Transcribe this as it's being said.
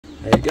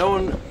How you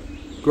going?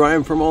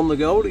 Graham from On The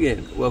Gold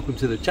again. Welcome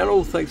to the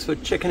channel. Thanks for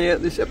checking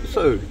out this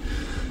episode.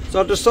 So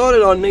I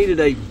decided I needed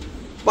a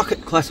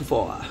bucket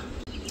classifier.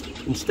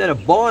 Instead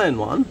of buying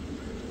one,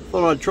 I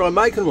thought I'd try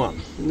making one.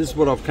 And this is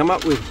what I've come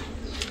up with.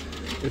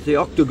 It's the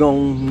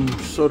octagon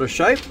sort of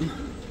shape.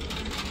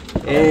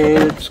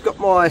 And it's got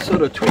my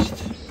sort of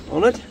twist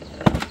on it.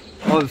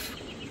 I've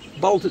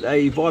bolted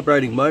a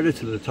vibrating motor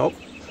to the top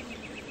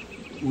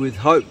with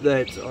hope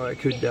that I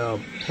could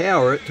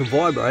power it to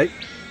vibrate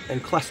and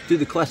do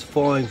the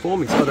classifying for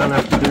me, so I don't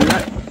have to do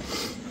that.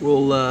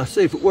 We'll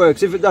see if it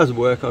works. If it doesn't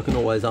work, I can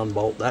always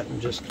unbolt that and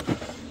just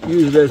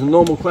use it as a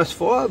normal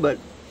classifier, but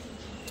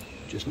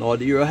just an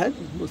idea I had.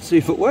 Let's see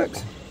if it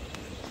works.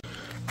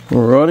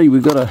 Alrighty,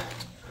 we've got a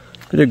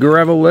bit of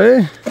gravel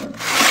there.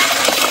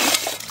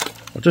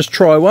 I'll just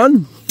try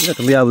one. You're not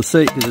going to be able to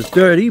see it because it's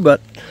dirty,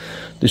 but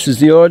this is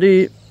the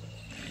idea.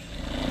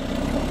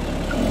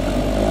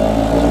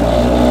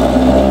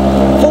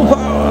 Full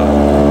power!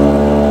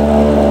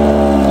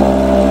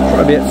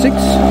 Try about 6.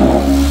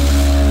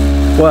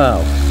 Wow.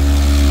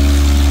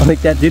 I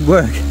think that did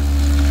work.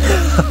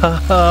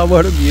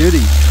 What a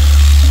beauty.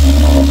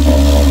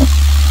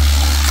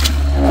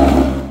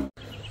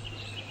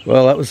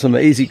 Well, that was some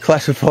easy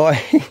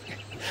classifying.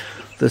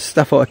 The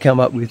stuff I come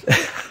up with.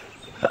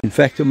 In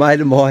fact, a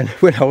mate of mine,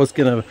 when I was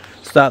going to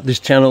start this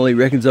channel, he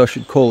reckons I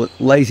should call it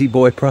Lazy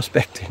Boy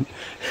Prospecting,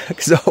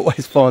 because I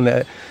always find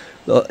that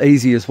the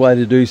easiest way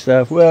to do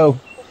stuff. Well,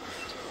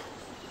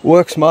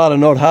 work smarter,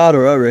 not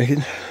harder, I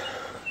reckon.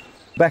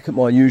 Back at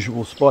my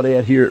usual spot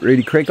out here at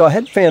Reedy Creek. I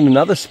had found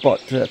another spot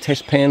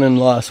test panning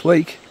last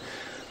week,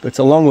 but it's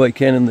a long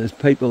weekend and there's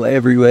people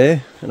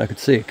everywhere, and I could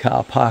see a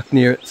car parked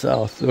near it,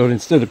 so I thought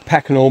instead of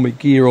packing all my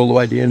gear all the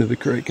way down to the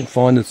creek and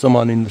finding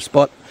someone in the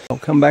spot, I'll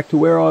come back to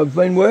where I've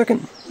been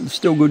working. There's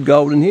still good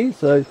gold in here,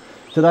 so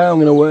today I'm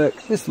going to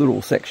work this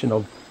little section.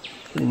 I've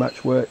pretty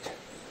much worked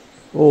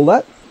all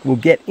that. We'll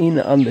get in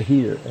under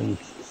here and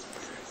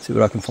see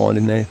what I can find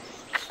in there.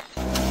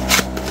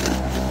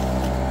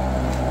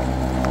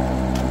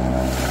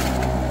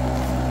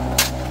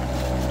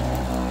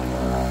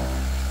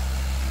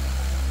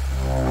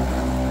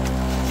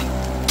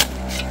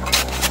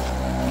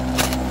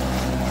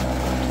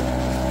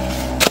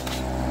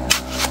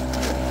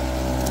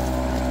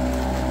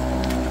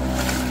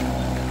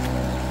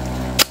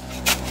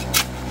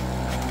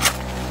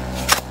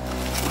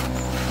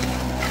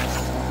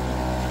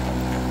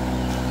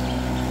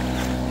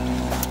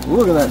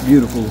 Look at that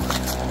beautiful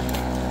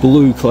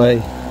blue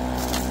clay.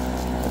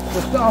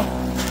 The stuff.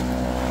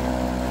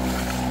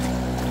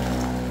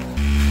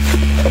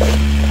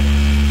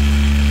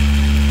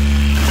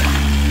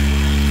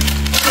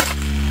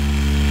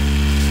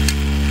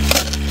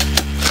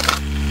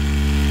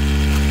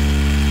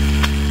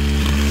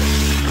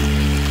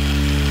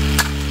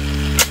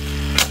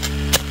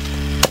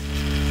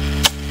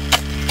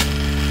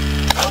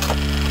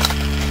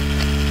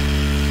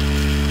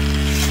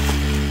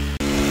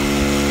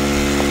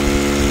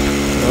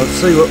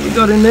 Let's see what we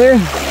got in there.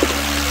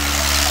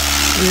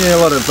 Yeah,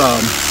 a lot of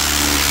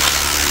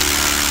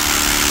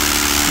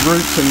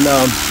roots and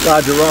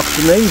larger rocks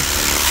in these.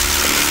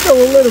 Got a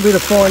little bit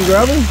of fine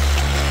gravel.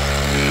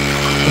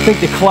 I think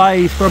the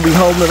clay is probably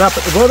holding it up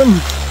at the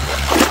bottom.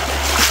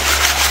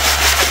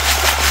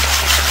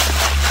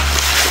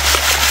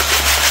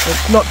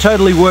 It's not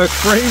totally work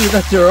free, but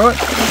that's alright.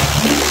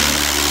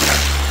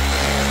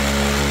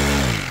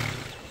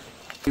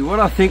 What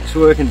I think's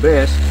working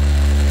best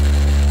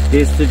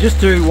is to just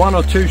do 1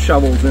 or 2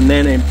 shovels and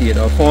then empty it.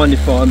 I find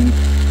if I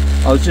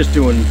was just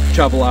doing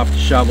shovel after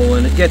shovel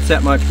and it gets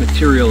that much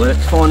material that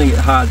it's finding it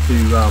hard to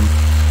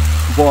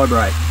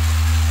vibrate.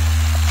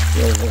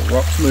 Little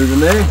rocks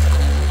moving there.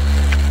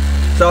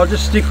 So I'll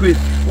just stick with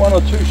 1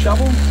 or 2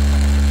 shovels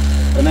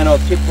and then I'll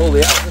tip all the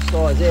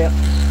exercise out.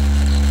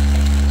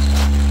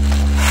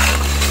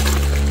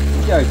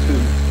 And go to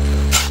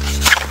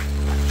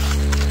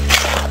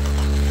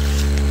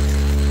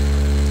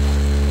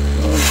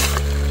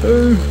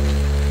 2.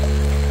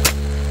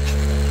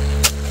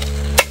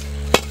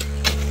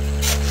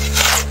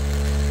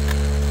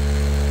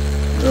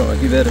 I'll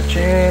give that a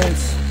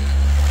chance.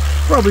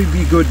 Probably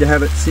be good to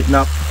have it sitting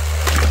up.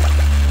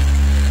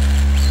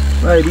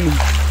 Maybe.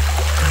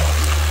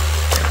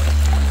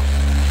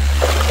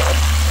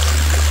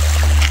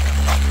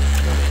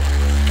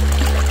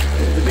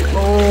 There's a bit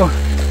more.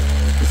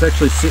 It's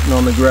actually sitting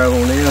on the gravel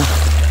now.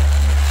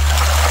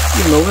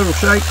 Give them a little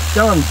shake.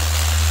 Done.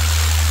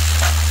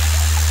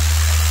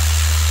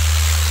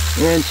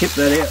 And tip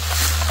that out.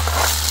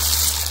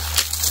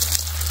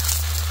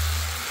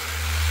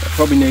 I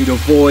probably need to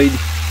avoid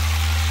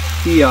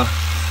here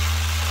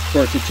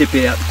for it to tip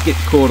out, get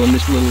caught on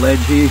this little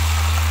ledge here.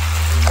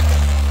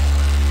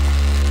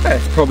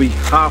 That's probably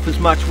half as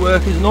much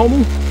work as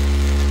normal.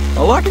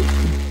 I like it.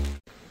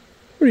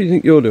 What do you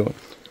think you're doing?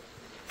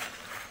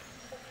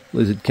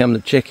 Lizard come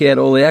to check out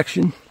all the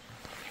action.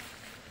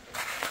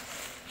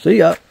 See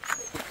ya.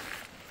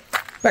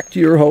 Back to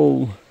your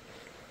hole.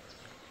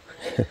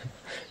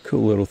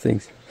 Cool little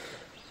things.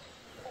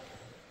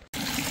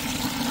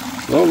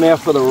 Well, now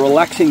for the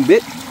relaxing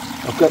bit.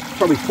 I've got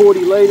probably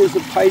 40 litres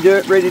of pay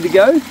dirt ready to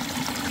go,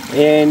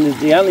 and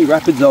the only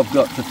rapids I've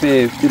got a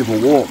fair bit of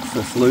a walk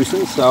for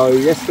solution. So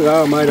yesterday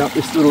I made up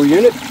this little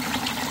unit.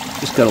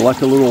 Just got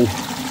like a little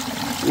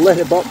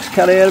letterbox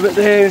cut out of it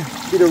there,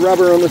 bit of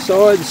rubber on the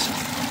sides,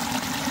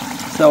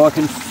 so I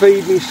can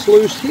feed me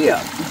sluice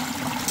here.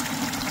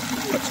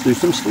 Let's do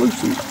some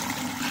sluicing.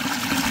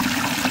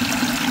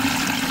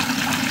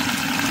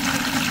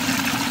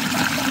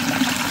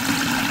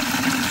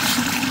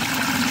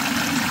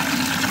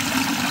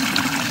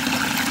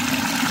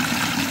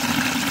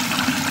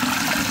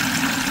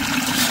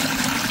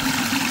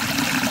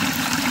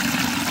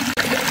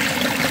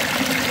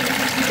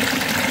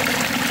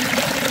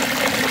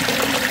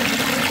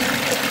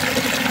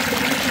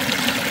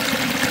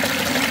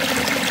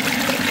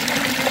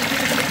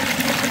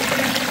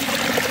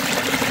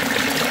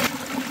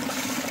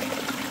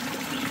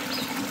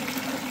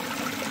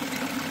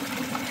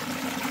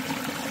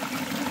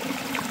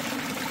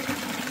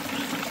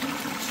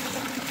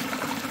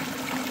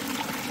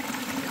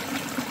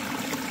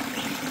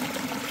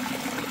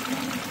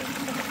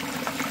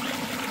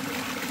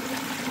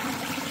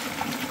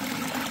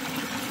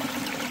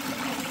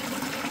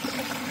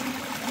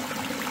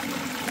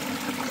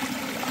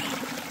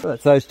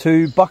 That's those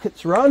two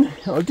buckets run.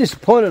 I was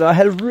disappointed. I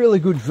had a really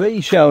good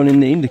V showing in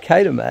the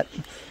indicator mat,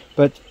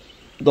 but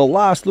the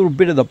last little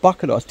bit of the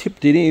bucket I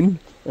tipped it in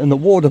and the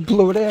water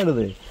blew it out of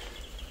there.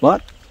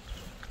 But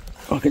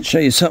I can show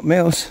you something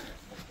else.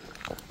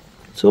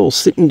 It's all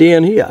sitting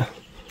down here.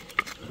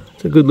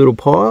 It's a good little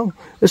pile.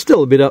 There's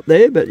still a bit up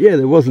there, but yeah,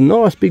 there was a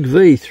nice big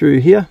V through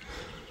here.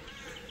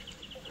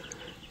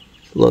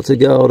 Lots of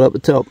gold up the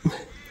top,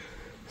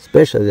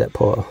 especially that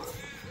pile.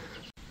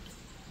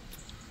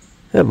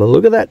 Have a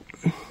look at that.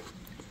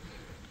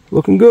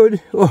 Looking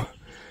good. Oh,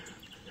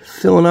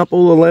 filling up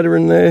all the ladder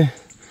in there.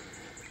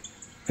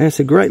 That's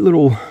a great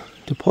little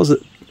deposit.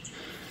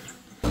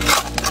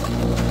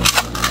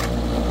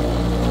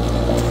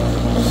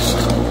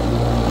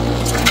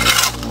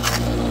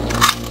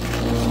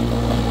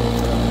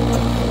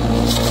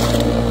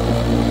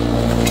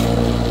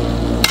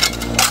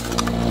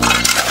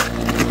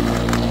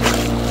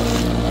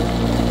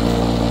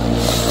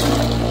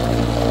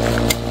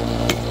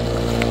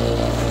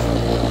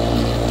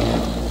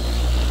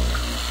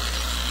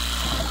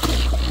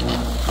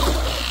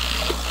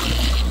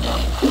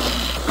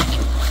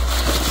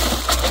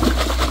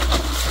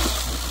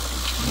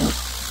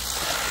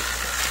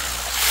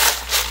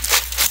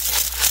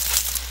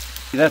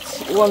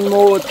 That's one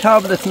more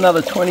tub. That's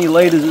another 20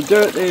 litres of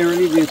dirt there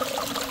ready to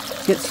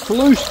get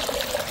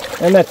sluiced,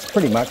 and that's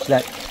pretty much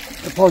that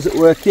deposit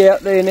worked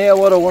out there. Now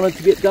what I wanted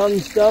to get done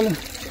is done.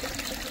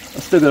 I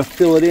still got to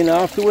fill it in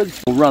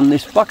afterwards. We'll run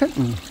this bucket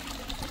and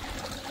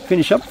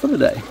finish up for the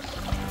day.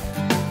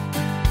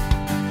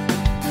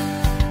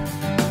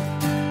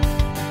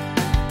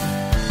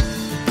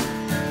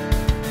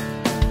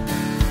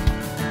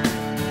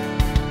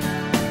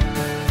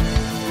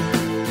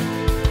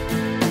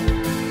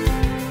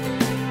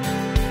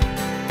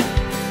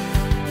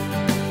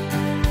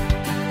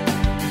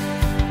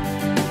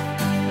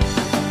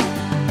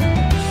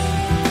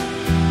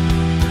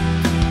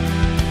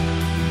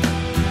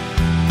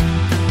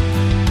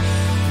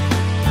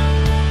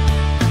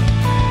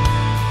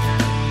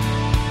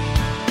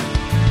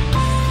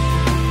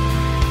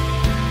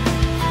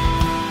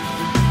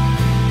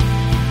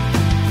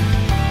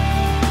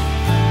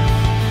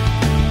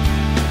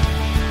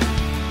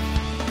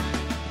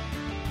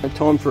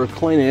 Time for a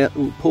clean out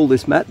and pull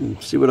this mat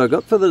and see what I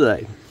got for the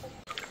day.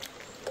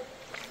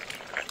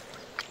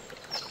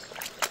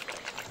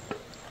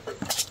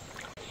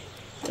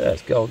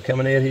 That's gold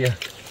coming out here.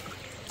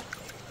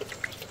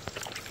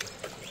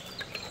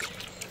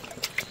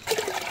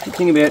 Good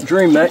thing about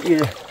Dream Mat,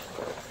 you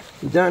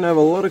don't have a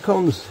lot of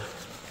cons.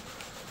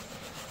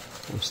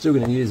 I'm still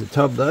going to use a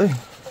tub though.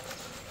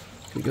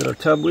 If you've got a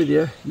tub with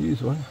you,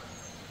 use one.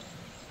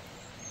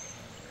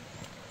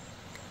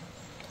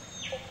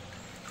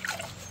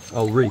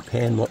 I'll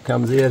repan what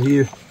comes out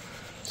here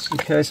just in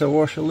case I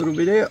wash a little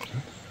bit out.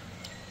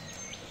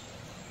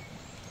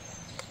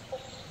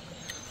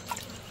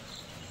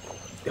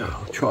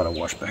 I'll try to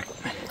wash back.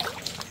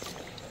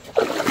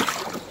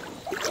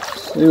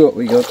 See what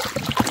we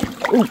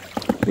got. Ooh,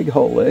 big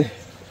hole there.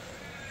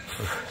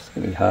 It's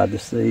going to be hard to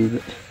see,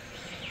 but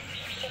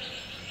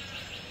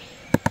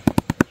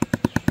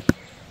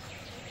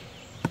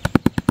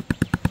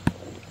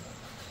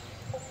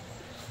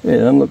yeah, it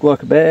doesn't look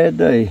like a bad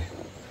day.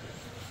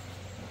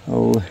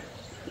 I'll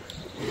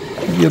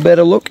give you a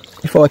better look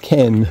if I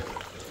can.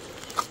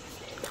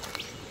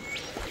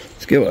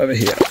 Let's go over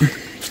here.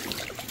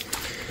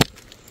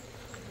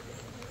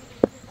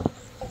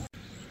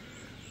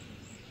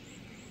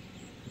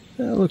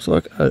 That looks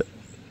like a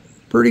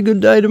pretty good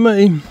day to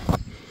me.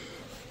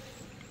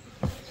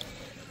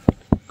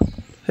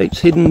 Heaps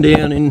hidden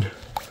down in,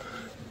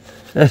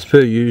 as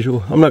per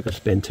usual. I'm not going to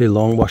spend too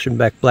long washing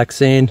back black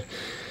sand,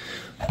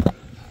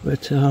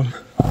 but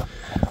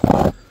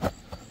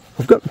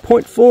I've got the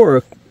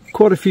 0.4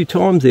 quite a few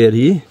times out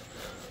here,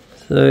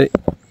 So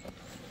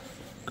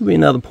could be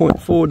another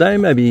 0.4 day,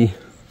 maybe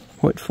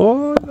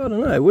 0.5, I don't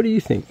know. What do you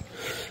think?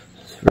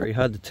 It's very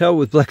hard to tell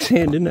with black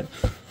sand, isn't it?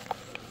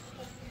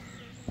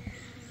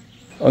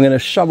 I'm going to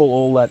shovel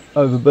all that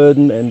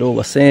overburden and all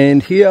the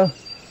sand here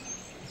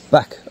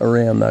back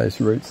around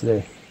those roots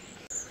there.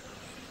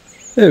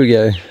 There we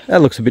go.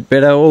 That looks a bit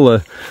better. All the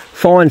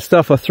fine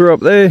stuff I threw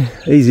up there,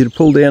 easy to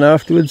pull down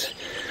afterwards.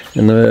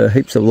 And the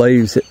heaps of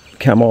leaves that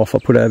come off I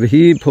put over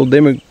here, pulled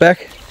them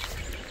back.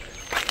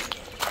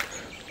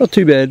 Not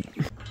too bad.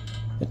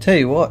 I tell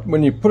you what,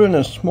 when you put it in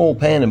a small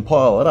pan and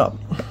pile it up,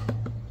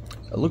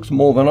 it looks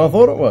more than I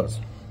thought it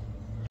was.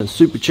 A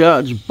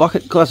supercharged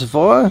bucket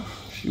classifier.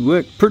 She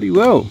worked pretty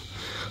well.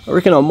 I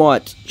reckon I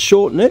might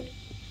shorten it,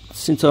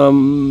 since I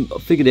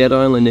figured out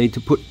I only need to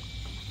put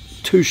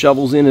 2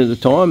 shovels in at a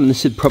time, and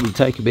this would probably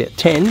take about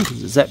 10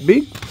 because it's that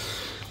big.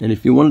 And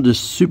if you wanted to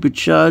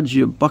supercharge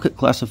your bucket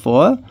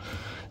classifier,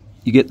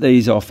 you get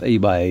these off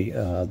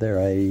eBay. They're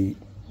a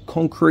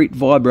concrete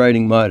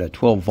vibrating motor,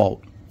 12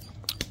 volt,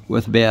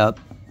 worth about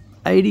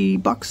 80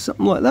 bucks,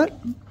 something like that.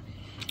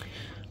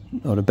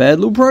 Not a bad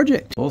little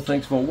project. Well,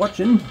 thanks for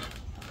watching.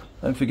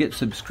 Don't forget,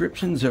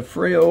 subscriptions are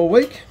free all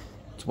week.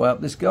 Let's weigh up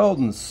this gold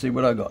and see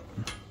what I got.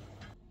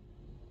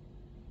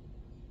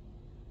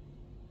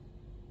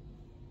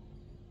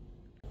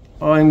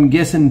 I'm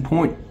guessing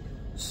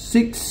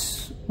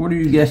 0.6. What are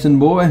you guessing,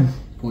 boy?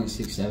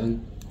 0.67.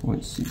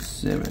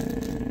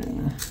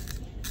 0.67.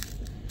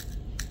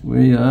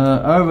 We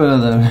are over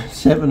the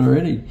 7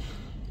 already.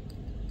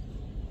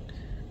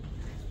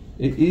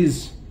 It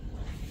is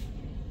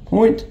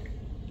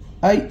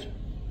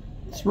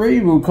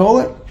 0.83, we'll call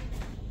it.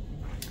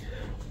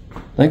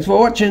 Thanks for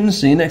watching.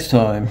 See you next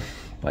time.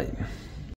 Bye.